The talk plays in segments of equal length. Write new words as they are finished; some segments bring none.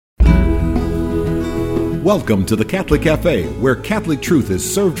Welcome to the Catholic Cafe, where Catholic truth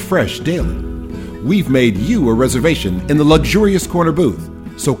is served fresh daily. We've made you a reservation in the luxurious corner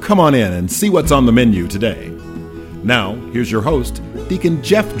booth, so come on in and see what's on the menu today. Now, here's your host, Deacon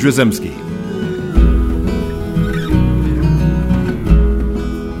Jeff Drzymski.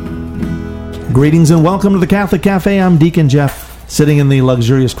 Greetings and welcome to the Catholic Cafe. I'm Deacon Jeff, sitting in the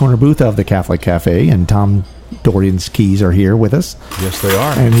luxurious corner booth of the Catholic Cafe, and Tom Dorian's keys are here with us. Yes, they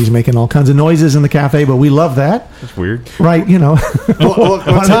are. And he's making all kinds of noises in the cafe, but we love that. That's weird. Right, you know.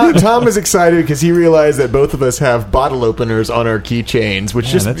 Tom is excited because he realized that both of us have bottle openers on our keychains,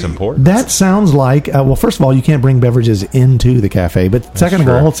 which that's important. That sounds like, well, first of all, you can't bring beverages into the cafe, but second of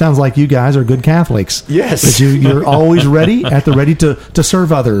all, it sounds like you guys are good Catholics. Yes. That you're always ready to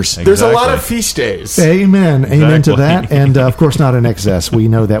serve others. Exactly. There's a lot of feast days. Amen. Exactly. Amen to that. And, of course, not in excess. We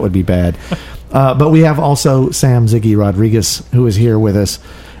know that would be bad. But we have also Sam Ziggy Rodriguez, who is here with us.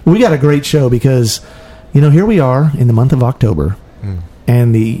 We got a great show because, you know, here we are in the month of October,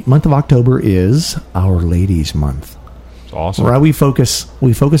 and the month of October is Our Lady's month. It's awesome. Right? We focus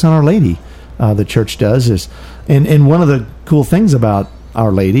on Our Lady. The church does and one of the cool things about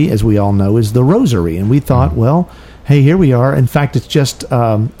Our Lady, as we all know, is the Rosary. And we thought, well, hey, here we are. In fact, it's just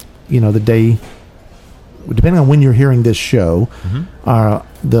the day. Depending on when you're hearing this show,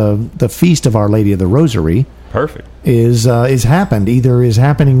 the feast of Our Lady of the Rosary, perfect, is happened. Either is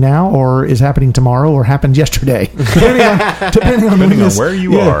happening now, or is happening tomorrow, or happened yesterday. depending on where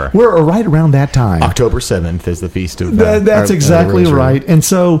you are. We're right around that time. October 7th is the feast of that's exactly right. And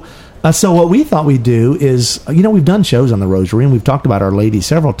so what we thought we'd do is, we've done shows on the Rosary, and we've talked about Our Lady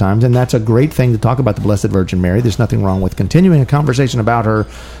several times, and that's a great thing to talk about the Blessed Virgin Mary. There's nothing wrong with continuing a conversation about her,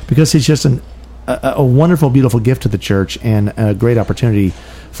 because it's just a wonderful, beautiful gift to the church and a great opportunity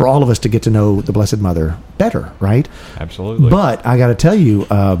for all of us to get to know the Blessed Mother better, right? Absolutely. But I got to tell you,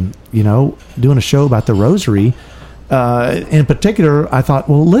 doing a show about the Rosary, in particular, I thought,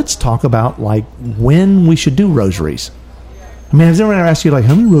 well, let's talk about, like, when we should do rosaries. I mean, has anyone ever asked you, like,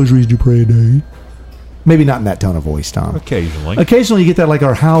 how many rosaries do you pray a day? Maybe not in that tone of voice, Tom. Occasionally you get that, like,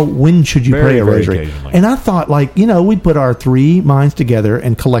 when should you pray a rosary? And I thought, like, we'd put our three minds together,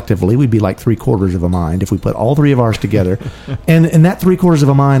 and collectively we'd be like 3/4 of a mind if we put all three of ours together. and that 3/4 of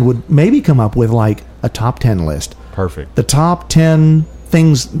a mind would maybe come up with, like, a top 10 list. Perfect. The top 10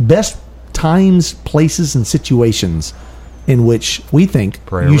 things, best times, places, and situations in which we think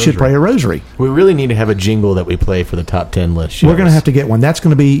you should pray a rosary. We really need to have a jingle that we play for the top 10 list shows. We're going to have to get one. That's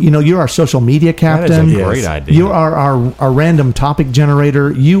going to be, you're our social media captain. That is a great idea. You are our random topic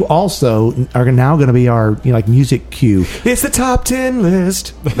generator. You also are now going to be our music cue. It's the top 10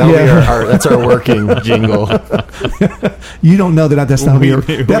 list. That's our working jingle. You don't know that's not going to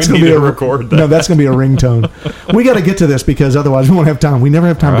be that's going to be a record that. No, that's going to be a ringtone. We got to get to this because otherwise we won't have time. We never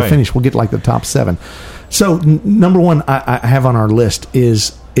have time to finish. We'll get like the top 7. So number one I have on our list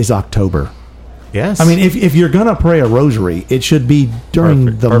is October. Yes. I mean, if you're going to pray a rosary, it should be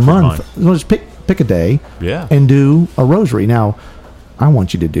during the month. Just pick a day and do a rosary. Now, I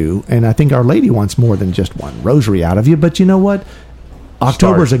want you to do, and I think Our Lady wants more than just one rosary out of you, but you know what?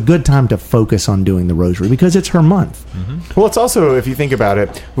 October is a good time to focus on doing the rosary because it's her month. Mm-hmm. Well, it's also, if you think about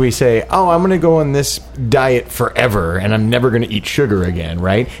it, we say, I'm going to go on this diet forever and I'm never going to eat sugar again,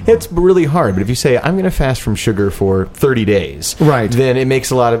 right? It's really hard. But if you say, I'm going to fast from sugar for 30 days, right, then it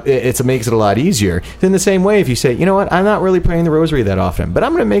makes it makes it a lot easier. Then the same way, if you say, you know what, I'm not really praying the rosary that often, but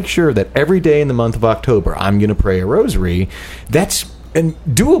I'm going to make sure that every day in the month of October, I'm going to pray a rosary, that's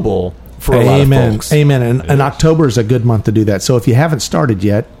doable for a lot of folks. Amen. And October is a good month to do that. So if you haven't started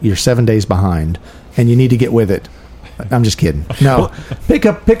yet, you're 7 days behind, and you need to get with it. I'm just kidding. No, pick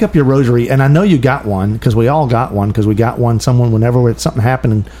up your rosary, and I know you got one because we all got one because we got one. Someone whenever something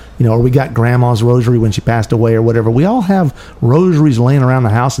happened, or we got Grandma's rosary when she passed away or whatever. We all have rosaries laying around the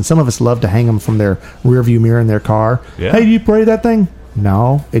house, and some of us love to hang them from their rearview mirror in their car. Yeah. Hey, do you pray that thing?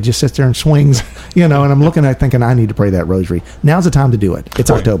 No, it just sits there and swings, and I'm looking at it thinking I need to pray that rosary. Now's the time to do it. It's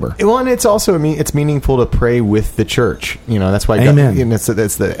October. Well, and it's also, it's meaningful to pray with the church. That's why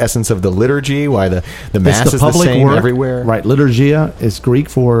that's the essence of the liturgy, why the Mass is the same everywhere. Right, liturgia is Greek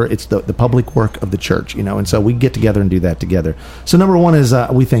for, it's the public work of the church, and so we get together and do that together. So number one is,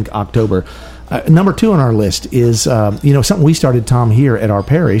 we think, October. Number two on our list is, something we started, Tom, here at our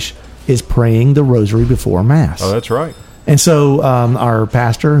parish, is praying the rosary before Mass. Oh, that's right. And so our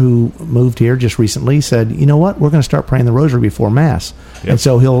pastor who moved here just recently said, you know what, we're going to start praying the rosary before Mass. Yep. And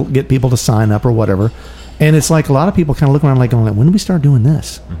so he'll get people to sign up or whatever. And it's like a lot of people kind of look around like going, when do we start doing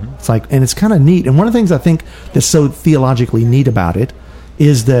this? Mm-hmm. It's like, and it's kind of neat. And one of the things I think that's so theologically neat about it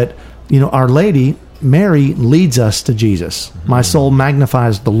is that, Our Lady Mary leads us to Jesus. My soul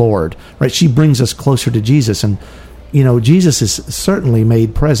magnifies the Lord, right? She brings us closer to Jesus. And, Jesus is certainly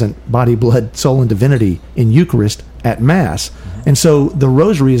made present, body, blood, soul, and divinity in Eucharist at Mass. And so the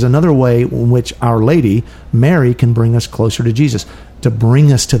Rosary is another way in which Our Lady, Mary, can bring us closer to Jesus, to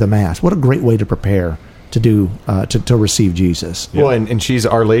bring us to the Mass. What a great way to prepare to do to receive Jesus. Well, and she's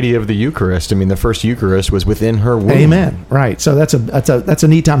Our Lady of the Eucharist. I mean, the first Eucharist was within her womb. Amen. Right. So that's a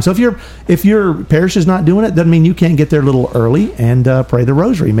neat time. So if your parish is not doing it, doesn't mean you can't get there a little early and pray the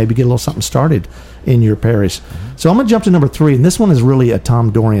Rosary. Maybe get a little something started in your parish. So I'm going to jump to number 3, and this one is really a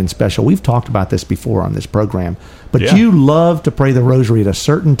Tom Dorian special. We've talked about this before on this program, but you love to pray the Rosary at a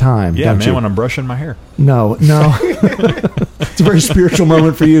certain time. Yeah, don't man, you? when I'm brushing my hair. No. It's a very spiritual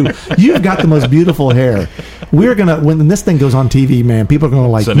moment for you. You've got the most beautiful hair. When this thing goes on TV, man, people are going to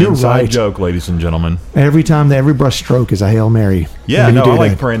like, It's an you're inside right. joke, ladies and gentlemen. Every brush stroke is a Hail Mary. Yeah, when you do I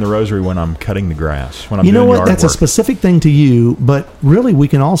like that. praying the Rosary when I'm cutting the grass, when I'm You know doing what? yard That's a work. specific thing to you, but really we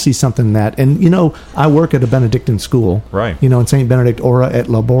can all see something in that. And, I work at a Benedictine school. Right. In St. Benedict Ora et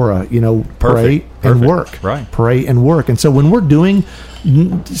Labora, pray and Perfect. work. Right. Pray and work. And so when we're doing,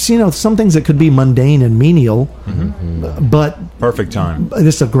 some things that could be mundane and menial, but Perfect time.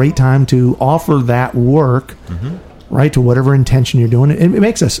 it's a great time to offer that work, right, to whatever intention you're doing. It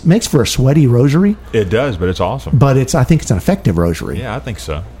makes for a sweaty rosary, It does, but it's awesome. but I think it's an effective rosary. Yeah, I think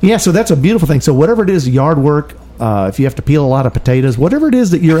so. Yeah, so that's a beautiful thing. So whatever it is, yard work, if you have to peel a lot of potatoes, whatever it is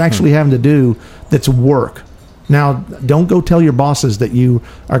that you're actually having to do that's work. Now, don't go tell your bosses that you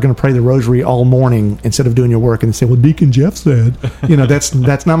are going to pray the Rosary all morning instead of doing your work and say, well, Deacon Jeff said.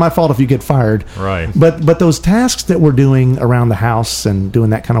 That's not my fault if you get fired. Right. But those tasks that we're doing around the house and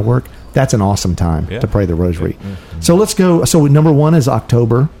doing that kind of work, that's an awesome time to pray the Rosary. So let's go. So number 1 is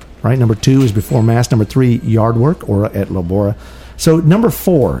October, right? Number 2 is before Mass. Number 3, yard work, or at Labora. So number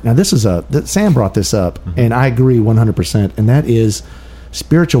 4, now this is Sam brought this up, and I agree 100%, and that is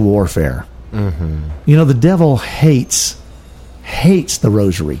spiritual warfare. The devil hates the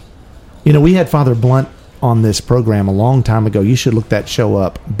Rosary. We had Father Blunt on this program a long time ago. You should look that show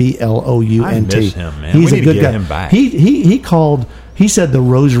up. BLOUNT. I miss him, man. He's We a need good to get guy. him back. He said the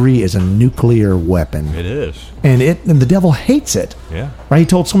Rosary is a nuclear weapon. It is. And the devil hates it. Yeah. Right? He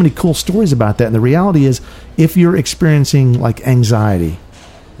told so many cool stories about that. And the reality is, if you're experiencing like anxiety,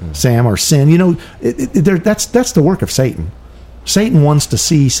 Sam, or sin, that's the work of Satan. Satan wants to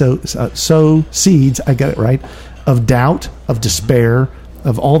sow seeds, I got it right, of doubt, of despair,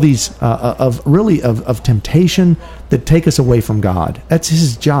 of all these, of temptation that take us away from God. That's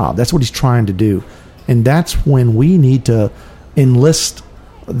his job. That's what he's trying to do. And that's when we need to enlist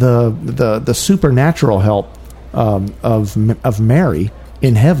the supernatural help of Mary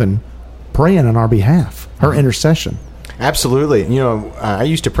in heaven praying on our behalf, her intercession. Absolutely. I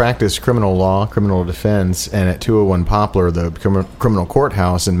used to practice criminal law, criminal defense, and at 201 Poplar, the criminal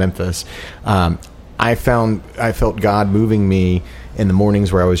courthouse in Memphis, I felt God moving me in the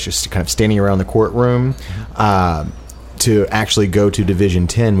mornings where I was just kind of standing around the courtroom to actually go to Division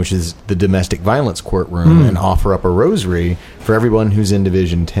 10, which is the domestic violence courtroom, and offer up a rosary for everyone who's in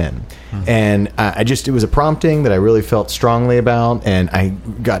Division 10. And it was a prompting that I really felt strongly about, and I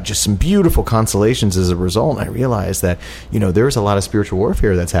got just some beautiful consolations as a result. And I realized that, there's a lot of spiritual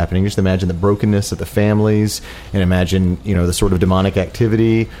warfare that's happening. Just imagine the brokenness of the families, and imagine, the sort of demonic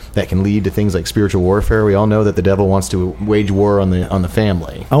activity that can lead to things like spiritual warfare. We all know that the devil wants to wage war on the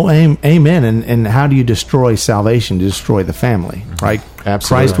family. Oh, amen. And how do you destroy salvation? To destroy the family, right?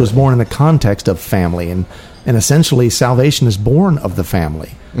 Absolutely. Christ was born in the context of family, and essentially salvation is born of the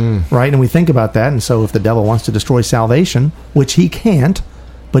family, right? And we think about that, and so if the devil wants to destroy salvation, which he can't,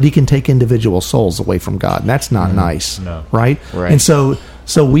 but he can take individual souls away from God, and that's not nice, right? And so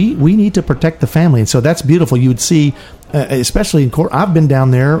we need to protect the family, and so that's beautiful. You would see, especially in court, I've been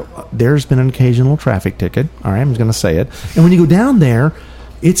down there, there's been an occasional traffic ticket, all right, I'm just going to say it, and when you go down there,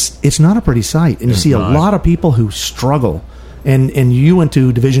 it's not a pretty sight, and you see a lot of people who struggle. And you went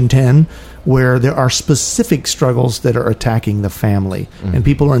to Division 10, where there are specific struggles that are attacking the family, and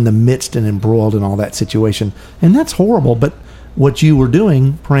people are in the midst and embroiled in all that situation, and that's horrible. But what you were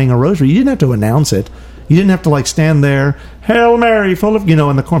doing, praying a rosary, you didn't have to announce it. You didn't have to stand there, Hail Mary, full of,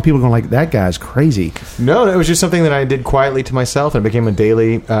 in the corner, people going that guy's crazy. No, it was just something that I did quietly to myself, and it became a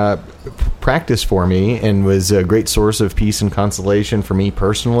daily practice for me, and was a great source of peace and consolation for me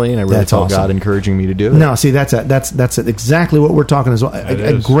personally. And I really felt God encouraging me to do it. No, see, that's exactly what we're talking as well.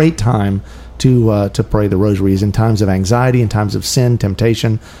 A great time to pray the rosary is in times of anxiety, in times of sin,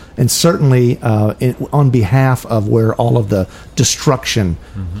 temptation, and certainly on behalf of where all of the destruction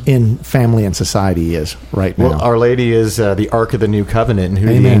in family and society is right now. Well, Our Lady is the Ark of the New Covenant, and who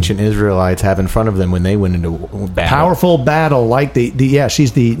Amen. the ancient Israelites have in front of them when they went into battle. Powerful battle, like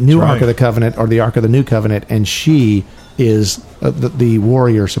she's the new That's Ark right. of the Covenant, or the Ark of the New Covenant, and she is the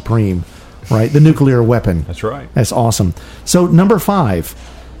warrior supreme, right? The nuclear weapon. That's right. That's awesome. So number 5,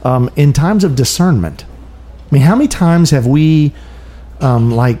 in times of discernment, I mean, how many times have we,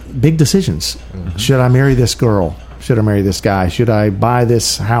 big decisions? Should I marry this girl? Should I marry this guy? Should I buy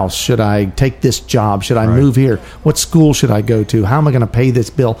this house? Should I take this job? Should I move here? What school should I go to? How am I going to pay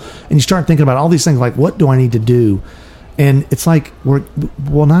this bill? And you start thinking about all these things, like, what do I need to do? And it's like,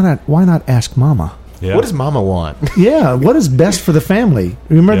 why not ask Mama? Yeah. What does Mama want? Yeah, what is best for the family?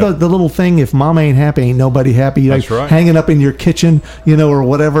 Remember Yep. the little thing, if Mama ain't happy, ain't nobody happy, like That's right. hanging up in your kitchen, or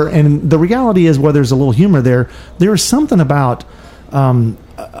whatever. And the reality is, where there's a little humor there is something about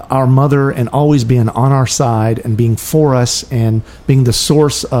our mother and always being on our side and being for us and being the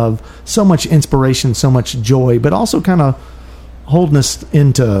source of so much inspiration, so much joy, but also kind of holding us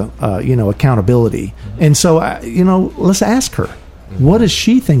into accountability. And so let's ask her, what does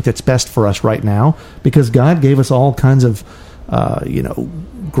she think that's best for us right now? Because God gave us all kinds of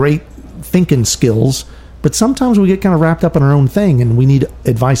great thinking skills, but sometimes we get kind of wrapped up in our own thing, and we need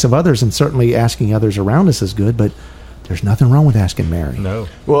advice of others, and certainly asking others around us is good, but there's nothing wrong with asking Mary. No.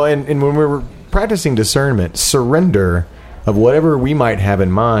 Well, and when we're practicing discernment, surrender of whatever we might have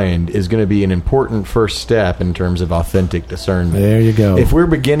in mind is going to be an important first step in terms of authentic discernment. There you go. If we're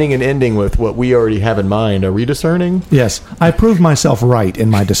beginning and ending with what we already have in mind, are we discerning? Yes, I proved myself right in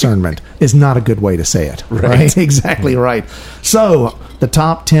my discernment is not a good way to say it. Right? Exactly right. So, the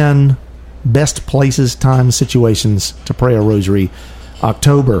top 10 best places, times, situations to pray a rosary.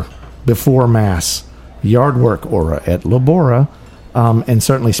 October, before Mass. Yard work aura at Labora, and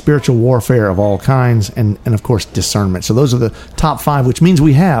certainly spiritual warfare of all kinds, and of course discernment. So those are the top 5, which means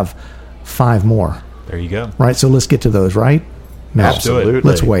we have 5 more. There you go. Right, so let's get to those, right? Now, Absolutely.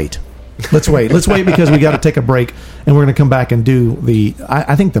 let's wait. Let's wait because we got to take a break, and we're going to come back and do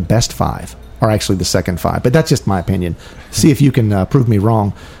I think the best 5 are actually the second 5, but that's just my opinion. See if you can prove me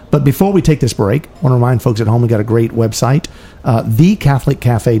wrong. But before we take this break, I want to remind folks at home we got a great website,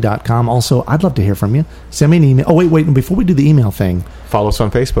 thecatholiccafe.com. Also, I'd love to hear from you. Send me an email. Oh, wait. And before we do the email thing, Follow us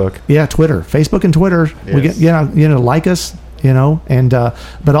on Facebook. yeah, Twitter, Facebook, and Twitter. Yes. We get like us, and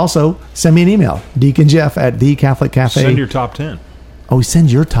but also send me an email, Deacon Jeff at the Catholic Cafe. Send your top 10. Oh,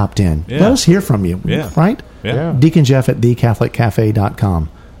 send your top 10. Yeah. Let us hear from you. Yeah. Right? Yeah. Deacon Jeff at thecatholiccafe.com.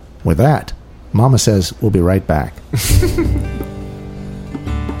 With that, Mama says we'll be right back.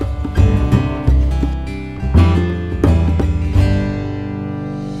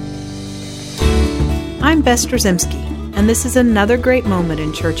 I'm Bess Drzymski, and this is another great moment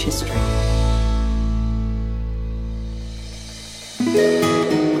in church history.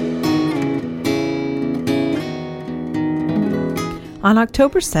 On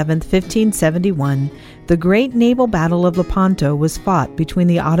October 7, 1571, the great naval battle of Lepanto was fought between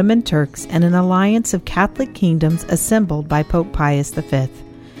the Ottoman Turks and an alliance of Catholic kingdoms assembled by Pope Pius V.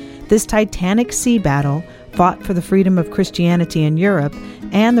 This titanic sea battle, fought for the freedom of Christianity in Europe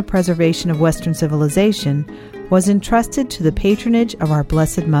and the preservation of Western civilization, was entrusted to the patronage of our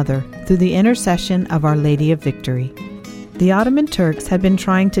Blessed Mother through the intercession of Our Lady of Victory. The Ottoman Turks had been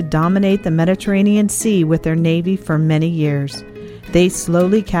trying to dominate the Mediterranean Sea with their navy for many years. They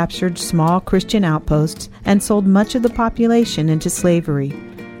slowly captured small Christian outposts and sold much of the population into slavery.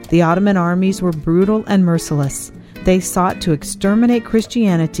 The Ottoman armies were brutal and merciless. They sought to exterminate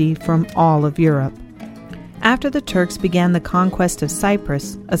Christianity from all of Europe. After the Turks began the conquest of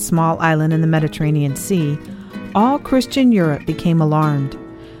Cyprus, a small island in the Mediterranean Sea, all Christian Europe became alarmed.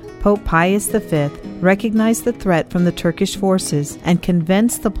 Pope Pius V recognized the threat from the Turkish forces and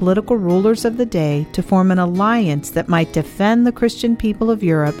convinced the political rulers of the day to form an alliance that might defend the Christian people of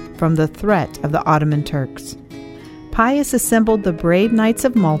Europe from the threat of the Ottoman Turks. Pius assembled the brave knights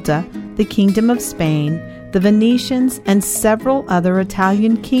of Malta, the Kingdom of Spain, the Venetians, and several other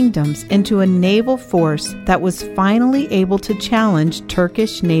Italian kingdoms into a naval force that was finally able to challenge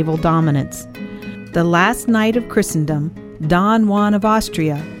Turkish naval dominance. The last knight of Christendom, Don Juan of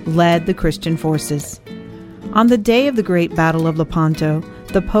Austria, led the Christian forces. On the day of the great Battle of Lepanto,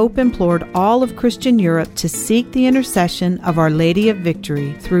 the Pope implored all of Christian Europe to seek the intercession of Our Lady of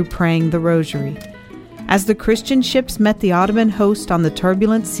Victory through praying the Rosary. As the Christian ships met the Ottoman host on the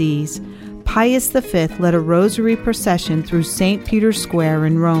turbulent seas, Pius V led a rosary procession through St. Peter's Square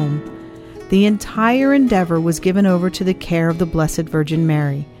in Rome. The entire endeavor was given over to the care of the Blessed Virgin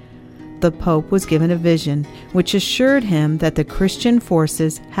Mary. the Pope was given a vision which assured him that the Christian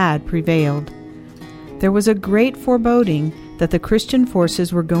forces had prevailed. There was a great foreboding that the Christian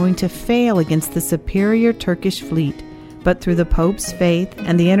forces were going to fail against the superior Turkish fleet, but through the Pope's faith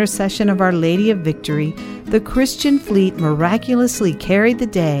and the intercession of Our Lady of Victory, the Christian fleet miraculously carried the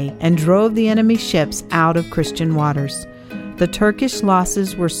day and drove the enemy ships out of Christian waters. The Turkish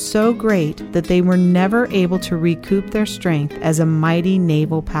losses were so great that they were never able to recoup their strength as a mighty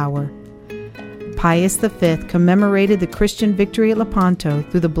naval power. Pius V commemorated the Christian victory at Lepanto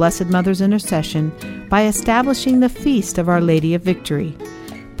through the Blessed Mother's intercession by establishing the Feast of Our Lady of Victory.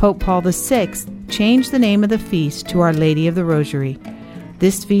 Pope Paul VI changed the name of the feast to Our Lady of the Rosary.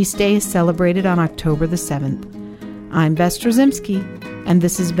 This feast day is celebrated on October the 7th. I'm Bess Drzymski, and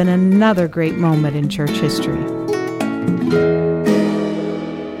this has been another great moment in church history.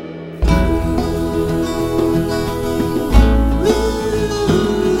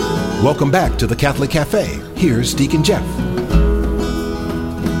 Welcome back to the Catholic Cafe. Here's Deacon Jeff.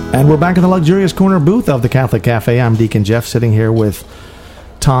 And we're back in the luxurious corner booth of the Catholic Cafe. I'm Deacon Jeff, sitting here with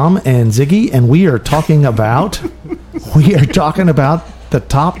Tom and Ziggy, and we are talking about the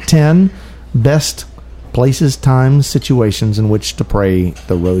top 10 best places, times, situations in which to pray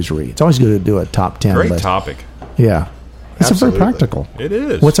the Rosary. It's always good to do a top 10 Great list. topic. Yeah. It's Absolutely. very practical. It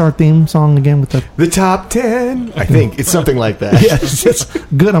is. What's our theme song again with The top 10. I think it's something like that. Yes, it's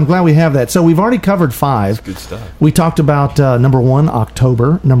good. I'm glad we have that. So we've already covered 5. good stuff. We talked about number 1,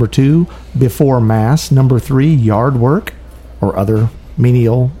 October. Number 2, before Mass. Number 3, yard work or other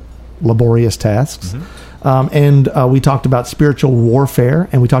menial, laborious tasks. And we talked about spiritual warfare,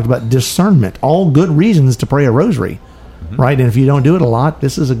 and we talked about discernment. All good reasons to pray a rosary, right? And if you don't do it a lot,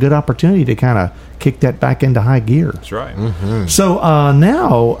 this is a good opportunity to kind of kick that back into high gear. That's right. So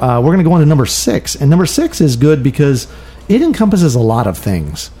now we're going to go on to number 6. And number 6 is good because it encompasses a lot of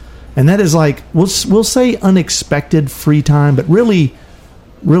things. And that is like, we'll say unexpected free time, but really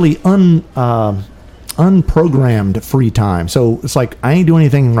unprogrammed free time. So it's like, I ain't doing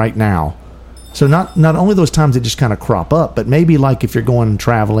anything right now. So not only those times that just kind of crop up, but maybe like if you're going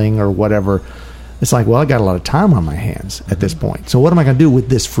traveling or whatever, it's like, well, I got a lot of time on my hands at this point. So what am I going to do with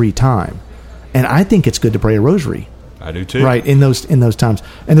this free time? And I think it's good to pray a rosary. I do too. Right, in those times.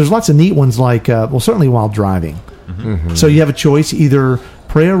 And there's lots of neat ones like, certainly while driving. So you have a choice, either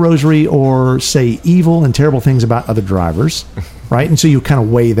pray a rosary or say evil and terrible things about other drivers, right? And so you kind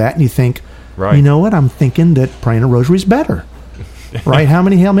of weigh that and you think, Right. you know what, I'm thinking that praying a rosary is better. Right? How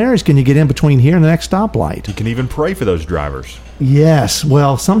many Hail Marys can you get in between here and the next stoplight? You can even pray for those drivers. Yes.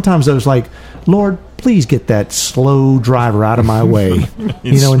 Well, sometimes I was like, Lord, please get that slow driver out of my way.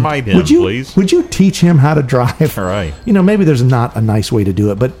 Smite him, please. Would you teach him how to drive? All right. Maybe there's not a nice way to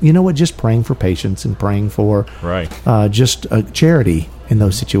do it, but you know what? Just praying for patience and praying for just charity in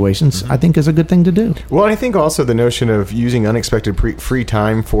those situations, I think is a good thing to do. Well, I think also the notion of using unexpected free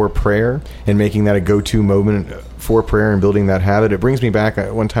time for prayer and making that a go-to moment for prayer and building that habit. It brings me back.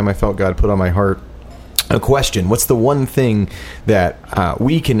 One time I felt God put on my heart a question. What's the one thing that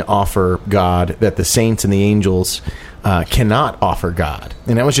we can offer God that the saints and the angels cannot offer God?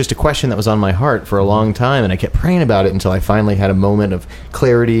 And that was just a question that was on my heart for a long time, and I kept praying about it until I finally had a moment of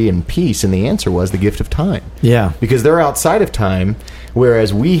clarity and peace, and the answer was the gift of time. Yeah. Because they're outside of time,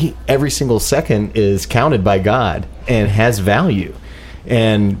 whereas every single second is counted by God and has value.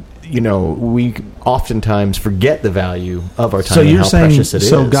 And we oftentimes forget the value of our time So and you're how saying, precious it is.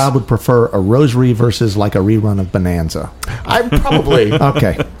 so God would prefer a rosary versus like a rerun of Bonanza? I probably.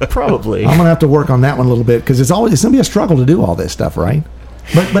 Okay. Probably. I'm going to have to work on that one a little bit because it's going to be a struggle to do all this stuff, right?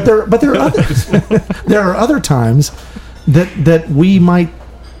 But there are others. There are other times that we might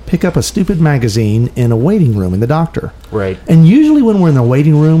pick up a stupid magazine in a waiting room in the doctor. Right. And usually when we're in the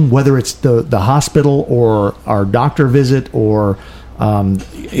waiting room, whether it's the hospital or our doctor visit or an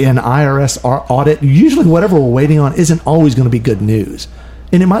IRS audit, usually whatever we're waiting on isn't always going to be good news.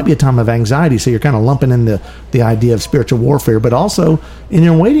 And it might be a time of anxiety, so you're kind of lumping in the idea of spiritual warfare, but also in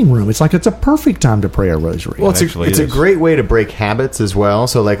your waiting room, it's like it's a perfect time to pray a rosary. Well, it's a great way to break habits as well.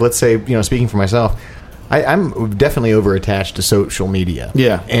 So, like, let's say, speaking for myself, I'm definitely over-attached to social media.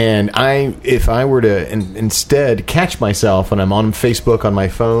 Yeah. And if I were to instead catch myself when I'm on Facebook on my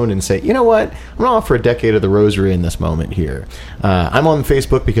phone and say, you know what, I'm going to offer a decade of the rosary in this moment here. I'm on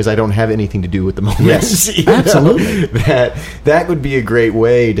Facebook because I don't have anything to do with the moment. Yes, absolutely. That would be a great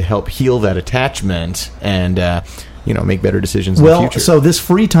way to help heal that attachment and make better decisions in the future. So this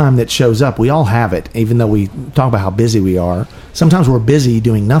free time that shows up, we all have it, even though we talk about how busy we are. Sometimes we're busy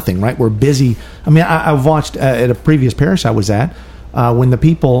doing nothing, right? We're busy. I mean, I've watched at a previous parish I was at, when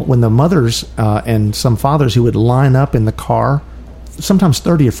the mothers and some fathers who would line up in the car sometimes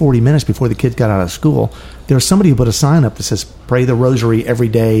 30 or 40 minutes before the kids got out of school, there was somebody who put a sign up that says, pray the rosary every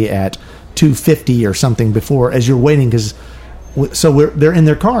day at 2:50 or something before, as you're waiting, because they're in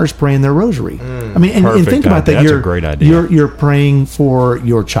their cars praying their rosary. I mean, and think about that. That's a great idea. You're praying for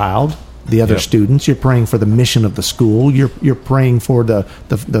your child, the other students. You're praying for the mission of the school. You're praying for the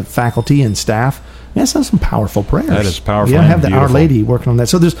faculty and staff. That's some powerful prayers. That is powerful. Yeah, have the Our Lady working on that.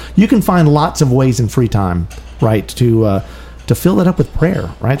 So you can find lots of ways in free time, right, to fill it up with prayer.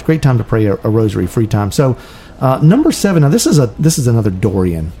 Right, it's a great time to pray a rosary, free time. So number 7. Now this is another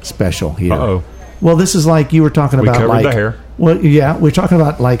Dorian special here. Uh-oh. Well, this is like you were talking about. We covered like the hair. Well, yeah, we're talking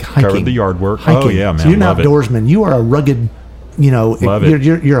about like hiking. Covered the yard work. Hiking. Oh yeah, man. So you're an love outdoorsman. You are a rugged. Love it.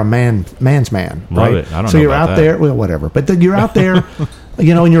 You're a man's man. Love right? it. I don't so know you're about out that. there. Well, whatever. But then you're out there.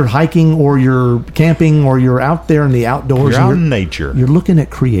 And you're hiking or you're camping or you're out there in the outdoors. You're out in nature. You're looking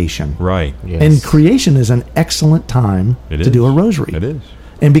at creation. Right. Yes. And creation is an excellent time to do a rosary. It is.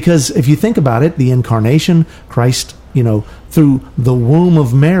 And because if you think about it, the incarnation, Christ, through the womb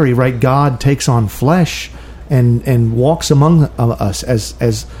of Mary, right, God takes on flesh and walks among us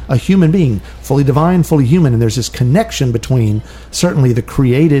as a human being, fully divine, fully human. And there's this connection between certainly the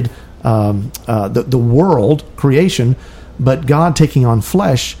created, the world, creation, but God taking on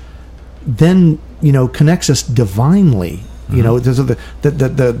flesh, then connects us divinely.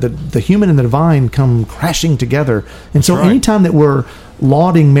 The human and the divine come crashing together, and so anytime that we're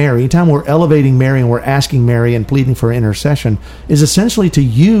lauding Mary, anytime we're elevating Mary and we're asking Mary and pleading for intercession, is essentially to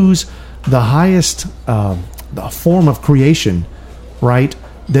use the highest form of creation, right?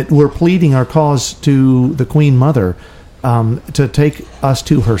 That we're pleading our cause to the Queen Mother to take us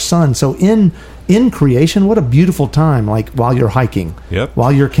to her Son. So in creation, what a beautiful time, like while you're hiking,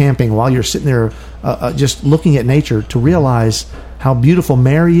 while you're camping, while you're sitting there just looking at nature, to realize how beautiful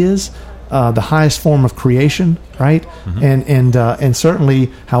Mary is, the highest form of creation, right? And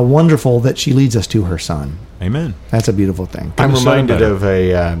certainly how wonderful that she leads us to her Son. Amen. That's a beautiful thing. I'm reminded of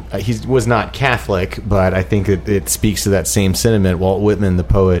he was not Catholic, but I think it speaks to that same sentiment. Walt Whitman, the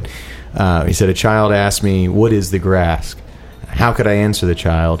poet, he said, "A child asked me, 'What is the grass?' How could I answer the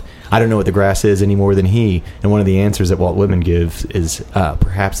child? I don't know what the grass is any more than he." And one of the answers that Walt Whitman gives is,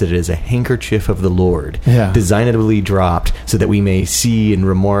 perhaps it is a handkerchief of the Lord, designedly dropped so that we may see and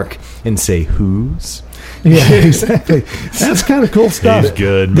remark and say, "Whose?" Yeah, exactly. That's kind of cool stuff. He's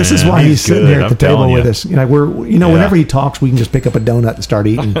good, man. This is why he's sitting there at the table with us. Whenever he talks, we can just pick up a donut and start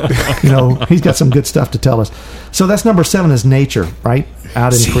eating. He's got some good stuff to tell us. So that's number 7 is nature, right?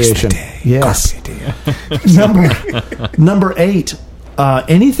 Out in creation. Yes. Number 8,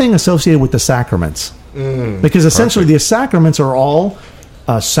 anything associated with the sacraments. Because essentially the sacraments are all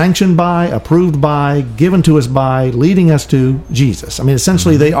sanctioned by, approved by, given to us by, leading us to Jesus. I mean,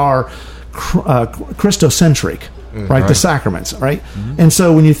 essentially they are Christocentric, right? The sacraments, right? And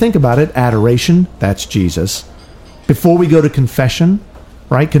so when you think about it, adoration, that's Jesus. Before we go to confession,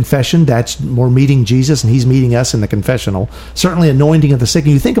 right? Confession, that's we're meeting Jesus and he's meeting us in the confessional. Certainly anointing of the sick.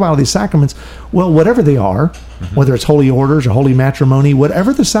 And you think about all these sacraments, well, whatever they are, whether it's holy orders or holy matrimony,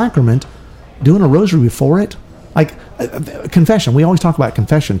 whatever the sacrament, doing a rosary before it, like confession. We always talk about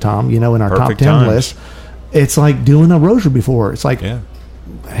confession, Tom, in our Perfect top 10 times. list. It's like doing a rosary before. It's like,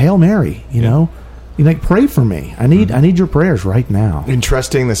 Hail Mary, pray for me. I need your prayers right now.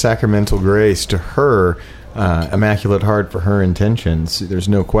 Entrusting the sacramental grace to her Immaculate Heart for her intentions, there's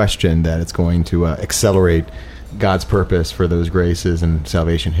no question that it's going to accelerate God's purpose for those graces and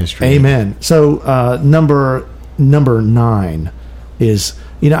salvation history. Amen. So number 9 is,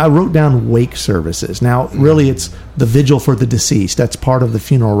 I wrote down wake services. Now, really, it's the vigil for the deceased. That's part of the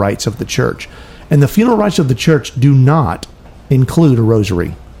funeral rites of the church. And the funeral rites of the church do not include a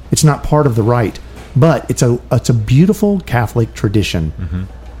rosary. It's not part of the rite, but it's a beautiful Catholic tradition.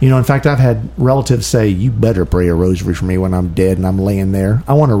 In fact, I've had relatives say, "You better pray a rosary for me when I'm dead and I'm laying there.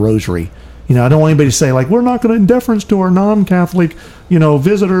 I want a rosary." I don't want anybody to say, like, "We're not going to in deference to our non-Catholic,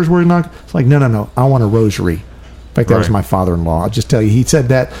 visitors. We're not." It's like, no. I want a rosary. In fact, that was my father-in-law. I'll just tell you, he said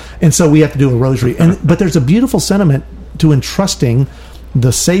that, and so we have to do a rosary. But there's a beautiful sentiment to entrusting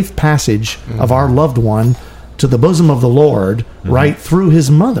the safe passage of our loved one to the bosom of the Lord, right, through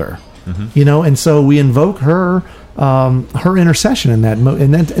his mother, and so we invoke her intercession in that,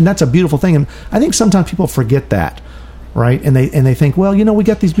 and that's a beautiful thing. And I think sometimes people forget that, right, and they think, well, we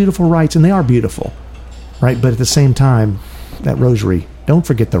got these beautiful rites, and they are beautiful, right, but at the same time, that rosary, don't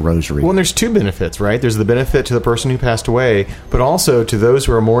forget the rosary. Well, and there's 2 benefits, right? There's the benefit to the person who passed away, but also to those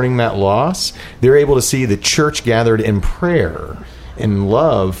who are mourning that loss. They're able to see the church gathered in prayer. in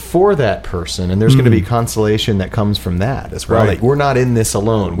love for that person, and there's going to be consolation that comes from that as well. Right. Like, we're not in this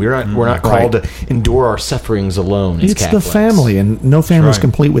alone. We're not called to endure our sufferings alone. As It's Catholics. the family, and no family is right.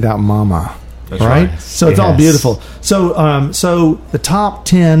 complete without mama. That's right? right. So it's all beautiful. So the top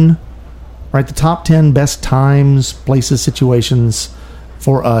 10, right? The top 10 best times, places, situations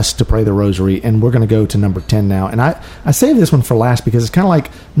for us to pray the rosary, and we're going to go to number 10 now. And I saved this one for last because it's kind of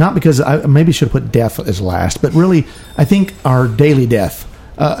like, not because I maybe should have put death as last, but really I think our daily death,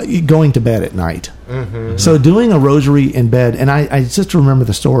 going to bed at night. Mm-hmm. So doing a rosary in bed, and I just remember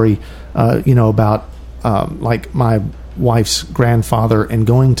the story, about like my wife's grandfather and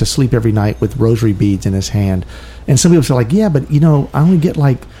going to sleep every night with rosary beads in his hand. And some people say like, yeah, but I only get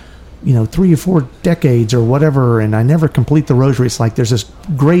like 3 or 4 decades or whatever, and I never complete the rosary. It's like there's this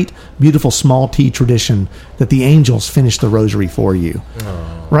great, beautiful small t tradition that the angels finish the rosary for you,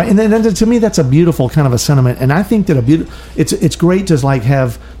 right? And then to me, that's a beautiful kind of a sentiment. And I think that it's great to like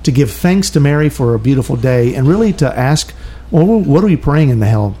have to give thanks to Mary for a beautiful day, and really to ask, well, what are we praying in the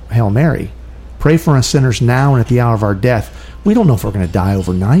Hail Mary? Pray for us sinners now and at the hour of our death. We don't know if we're going to die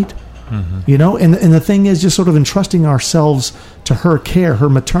overnight. Mm-hmm. And the thing is just sort of entrusting ourselves to her care, her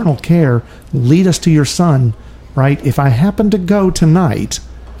maternal care. Lead us to your son, right? If I happen to go tonight,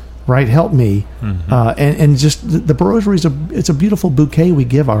 right, help me. Mm-hmm. And just the rosary it's a beautiful bouquet we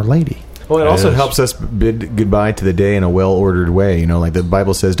give Our Lady. Well, it also helps us bid goodbye to the day in a well-ordered way. Like the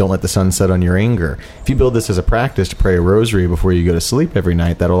Bible says, don't let the sun set on your anger. If you build this as a practice to pray a rosary before you go to sleep every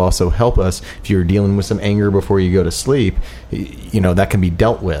night, that'll also help us. If you're dealing with some anger before you go to sleep, that can be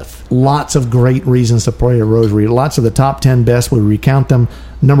dealt with. Lots of great reasons to pray a rosary. Lots of the top 10 best, we recount them.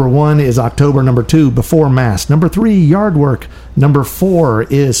 Number 1 is October. Number 2, before Mass. Number 3, yard work. Number 4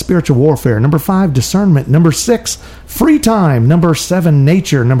 is spiritual warfare. Number 5, discernment. Number 6, free time. Number 7,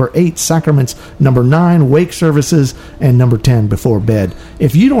 nature. Number 8, sacraments. Number 9, wake services. And number 10, before bed.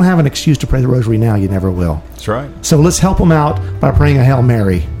 If you don't have an excuse to pray the rosary now, you never will. That's right. So let's help them out by praying a Hail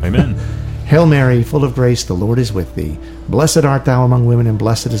Mary. Amen. Hail Mary, full of grace, the Lord is with thee. Blessed art thou among women, and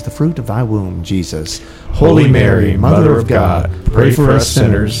blessed is the fruit of thy womb, Jesus. Holy Mary, Mother of God, pray for us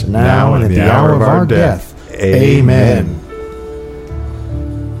sinners, now and at the hour of our death. Amen.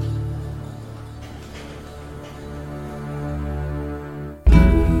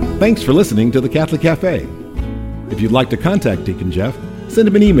 Thanks for listening to the Catholic Cafe. If you'd like to contact Deacon Jeff, send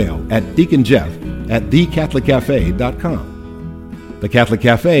him an email at deaconjeff@thecatholiccafe.com. The Catholic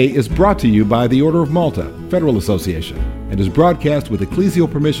Cafe is brought to you by the Order of Malta, Federal Association, and is broadcast with ecclesial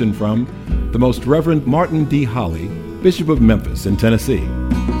permission from the Most Reverend Martin D. Holly, Bishop of Memphis in Tennessee.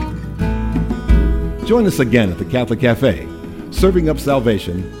 Join us again at the Catholic Cafe, serving up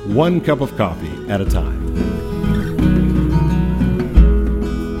salvation one cup of coffee at a time.